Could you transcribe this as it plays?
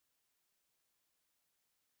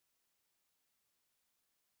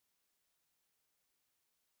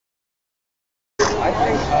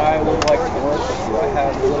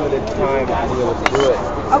time to be able to do it.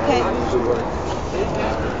 Okay.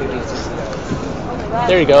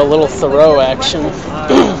 There you go, a little Thoreau action. Okay.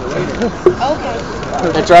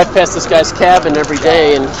 I drive past this guy's cabin every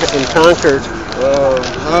day in Concord.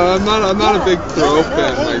 I'm not a big Thoreau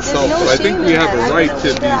fan myself, but I think we have a right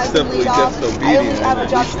to be simply disobedient at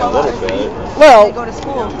least a little bit. Well,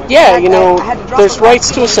 yeah, you know, there's rights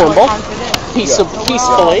to assemble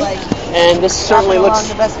peacefully, and this certainly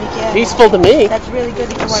looks peaceful to me.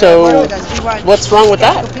 So, what's wrong with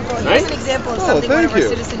that, right? Oh, thank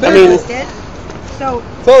you. I mean,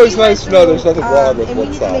 it's always nice to know there's nothing wrong with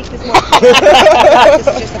what's up.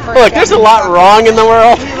 Look, there's a lot wrong in the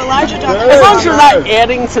world. As long as you're not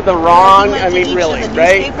adding to the wrong, I mean, really,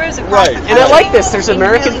 right? Right. And I like this. There's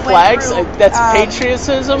American flags. That's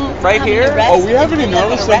patriotism right here. Oh, we have an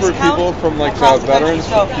enormous number of people from like Veterans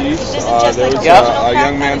for Peace. There was a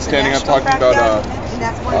young man standing up talking about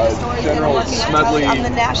General Smedley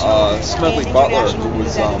Butler, who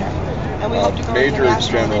was Major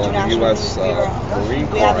General in the U.S. Marine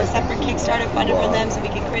Corps. We have a separate Kickstarter funded for them, so we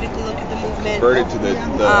can critically look at the movement. Converted to the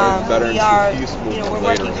Veterans for Peace movement we're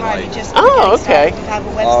later working in hard. life. Okay. We have a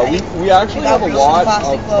website. We actually have a lot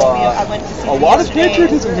of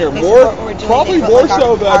patriotism here. Probably more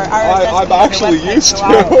so than I'm actually used to.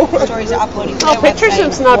 Oh,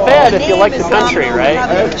 patriotism's not bad if you like the country, right?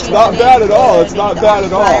 It's not bad at all. It's not bad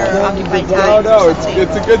at all. No, it's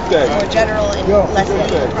a good thing.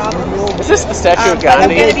 Is this the statue of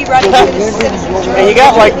Gandhi? And you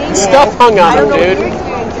got like stuff hung on him, dude.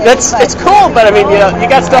 It's cool, but I mean, you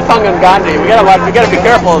got stuff hung on Gandhi. We gotta be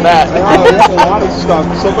careful of that. There's a lot of stuff.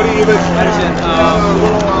 Somebody even.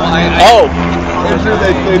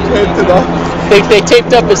 They taped it up. They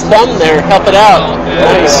taped up his thumb there. Help it out.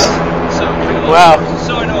 Nice. Wow.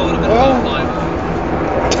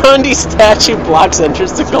 Gandhi statue blocks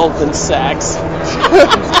entrance to Goldman Sachs.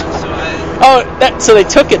 Oh, so they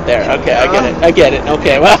took it there. Okay, I get it.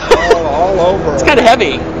 Okay, well, all over. It's kind of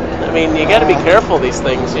heavy. I mean, you got to be careful of these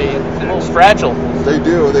things. They're a little fragile. They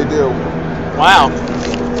do. Wow.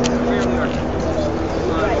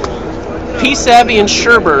 Peace Abbey in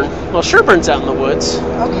Sherburne. Well, Sherburn's out in the woods.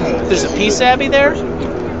 Okay. There's a Peace Abbey there?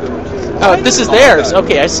 Oh, this is theirs.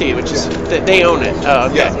 Okay, I see. Which is they own it. Oh,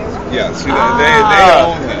 okay. Yeah. See, they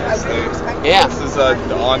own this. This is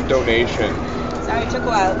on donation. Sorry, it took a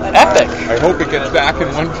while. But epic. I hope it gets back in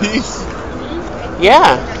one piece.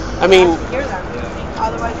 Yeah. I mean,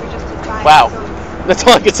 wow. That's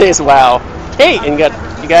all I could say is wow. Hey, and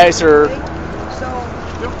you guys are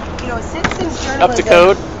up to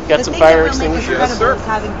code? Got some fire extinguishers? Yes, sir.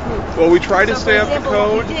 Well, we try to stay up to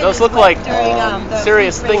code. Those look like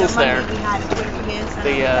serious things there.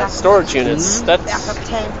 The storage units. That's backup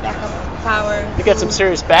tent, backup power. You got some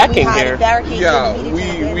serious backing here. Yeah,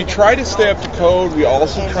 we try to stay up to code. We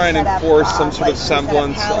also try and enforce some sort of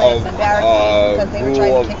semblance of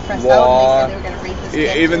rule of law.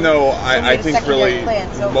 Even though I think really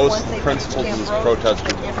most of the principles of this protest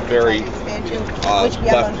are very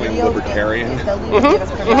left-wing libertarian.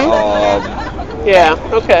 Yeah.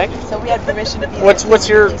 Okay. So we had permission to be What's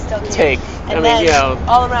your take? I mean,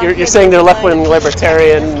 you're saying they're left-wing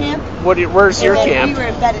libertarian. Where's your camp?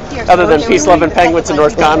 Other than peace, love, and penguins in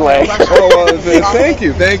North Conway. Thank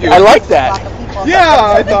you. I like that.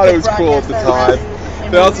 Yeah, I thought it was cool at the time.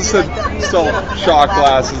 They also said sell shot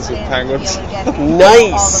glasses with penguins.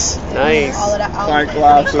 Nice. Pint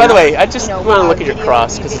glasses. By the way, I just want to look at your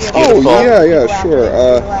cross because it's beautiful. Oh yeah, sure.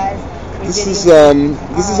 This is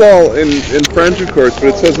all in French, of course, but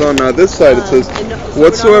it says on this side, it says,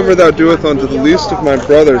 "Whatsoever thou doest unto the least of my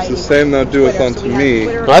brothers, the same thou doest unto me."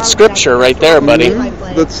 Well, that's scripture right there, buddy.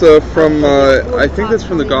 That's from, I think that's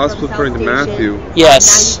from the Gospel according to Matthew.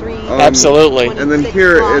 Yes, absolutely. And then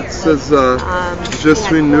here it says, "Je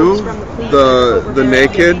suis nu," the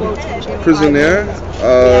naked prisoner,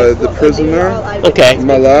 the prisoner,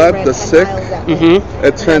 malade, the sick,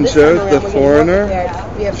 étranger, the foreigner,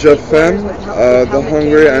 je faim, the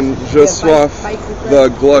hungry, and je soif, the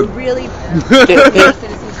glug.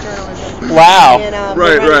 Wow.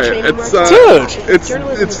 Right. It's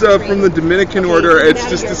from the Dominican order. It's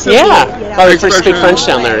just a simple Oh, they speak French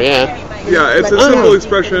down there, yeah. Yeah, it's a simple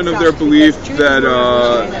expression of their belief that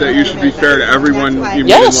that you should be fair to everyone,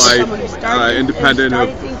 even in life, independent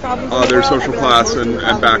of their social class and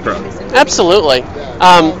background. Absolutely.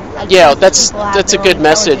 Yeah, that's a good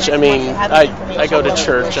message. I mean, I go to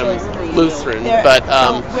church. I'm Lutheran, but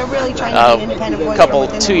a couple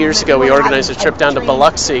 2 years ago we organized a trip down to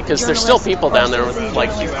Biloxi because there's still people down there with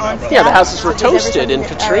the houses were toasted in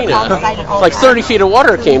Katrina, like 30 feet of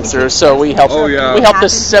water came through. So we helped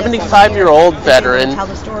this 75-year-old veteran.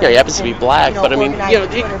 He happens to be black, but I mean,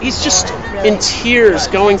 he's just in tears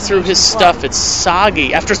going through his stuff. It's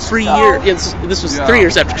soggy after 3 years. This was 3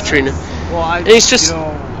 years after Katrina, and he's just.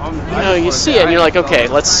 You see it and you're like, okay,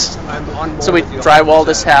 so we drywalled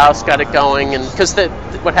this house, got it going, and because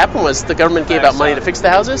what happened was the government gave out money to fix the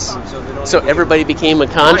houses, so everybody became a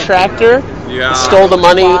contractor, stole the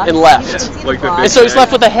money and left, and so he's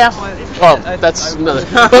left with a half. Oh, that's another.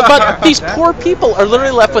 But these poor people are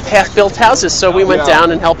literally left with half-built houses. So we went down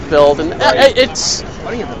and helped build, and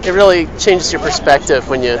it really changes your perspective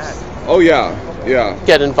when you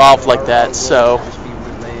get involved like that. So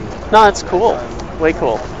no, it's cool. Way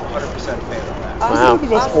cool. Wow.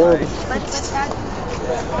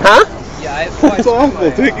 Huh? It's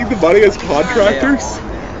awful. Taking the money as contractors?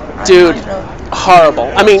 Dude,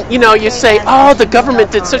 horrible. I mean, you say, oh, the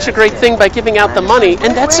government did such a great thing by giving out the money,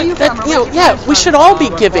 and we should all be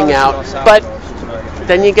giving out, but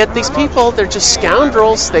then you get these people, they're just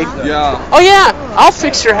scoundrels. Oh yeah, I'll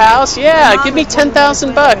fix your house. Yeah, give me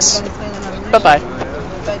 $10,000. Bye-bye.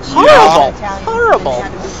 Horrible.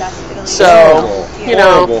 So,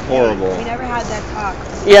 horrible. We never had that talk.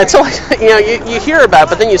 Yeah, it's like, you hear about it,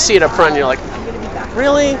 but then you see it up front and you're like,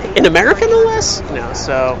 really? In America, no less?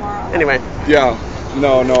 So, anyway. Yeah,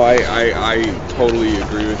 no, I totally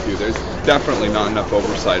agree with you. There's definitely not enough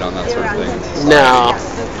oversight on that sort of thing. No.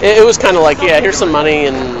 It was kind of like, here's some money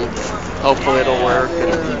and hopefully it'll work.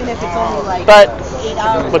 But,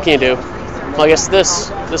 what can you do? Well, I guess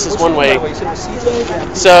this is one way.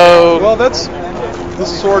 So... Well, that's the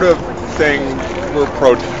sort of thing we're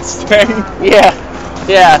protesting.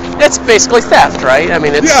 Yeah, it's basically theft, right? I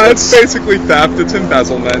mean, it's basically theft. It's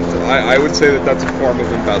embezzlement. I would say that's a form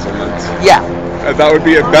of embezzlement. Yeah. And that would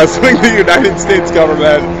be embezzling the United States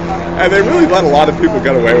government, and they really let a lot of people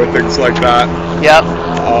get away with things like that. Yep.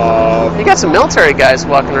 You got some military guys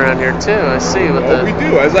walking around here too. I see. We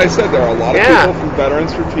do. As I said, there are a lot of people from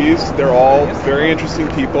Veterans for Peace. They're all very interesting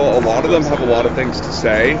people. A lot of them have a lot of things to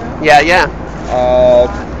say. Yeah.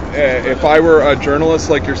 If I were a journalist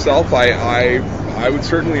like yourself, I would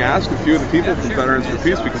certainly ask a few of the people from Veterans for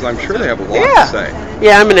Peace because I'm sure they have a lot to say.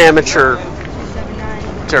 Yeah, I'm an amateur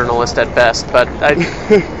journalist at best, but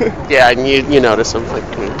you notice them like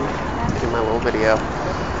in my little video.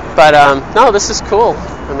 But no, this is cool.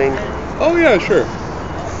 I mean. Oh yeah, sure.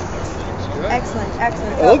 Excellent.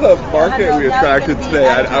 All the market we attracted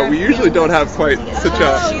today, we usually don't have quite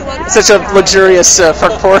such a luxurious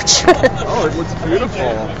front porch. Oh, it looks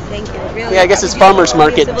beautiful. Thank you. Yeah, I guess it's Farmers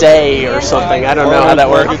Market Day or something. I don't know how that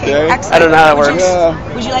works. I don't know how that works.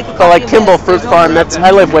 Yeah. Would you like a but like Kimball Fruit Farm,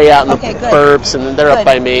 I live way out in the burbs, and they're up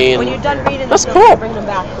by me. And when you're done reading that's cool. Bring them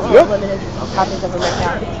back.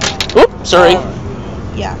 Oops, sorry.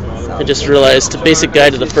 Yeah. I just realized a basic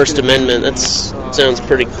guide to the First Amendment. That sounds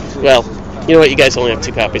pretty well. You know what? You guys only have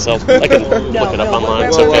 2 copies. I can look it up online.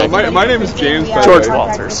 It's okay. My name is James. George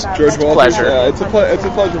Walters. George Walters. Pleasure. Yeah, it's a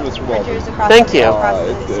pleasure, Mr. Walters. Thank you.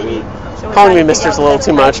 Calling me Mister's a little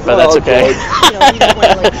too much, but that's okay.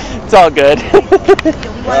 It's all good.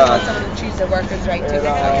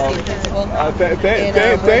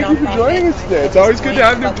 Thank you for joining us today. It's always good to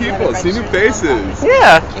have new people, see new faces.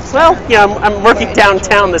 Yeah. Well, I'm working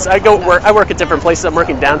downtown. I work at different places. I'm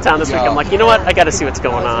working downtown this week. I'm like, you know what? I got to see what's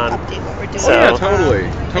going on. So, yeah, totally.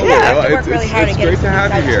 Yeah. Well, it's great to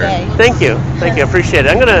have you here. Thank you. I appreciate it.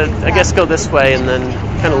 I'm gonna, I guess, go this way and then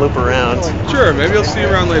kind of loop around. Sure. Maybe I'll see you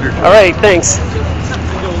around later. All right. Thanks.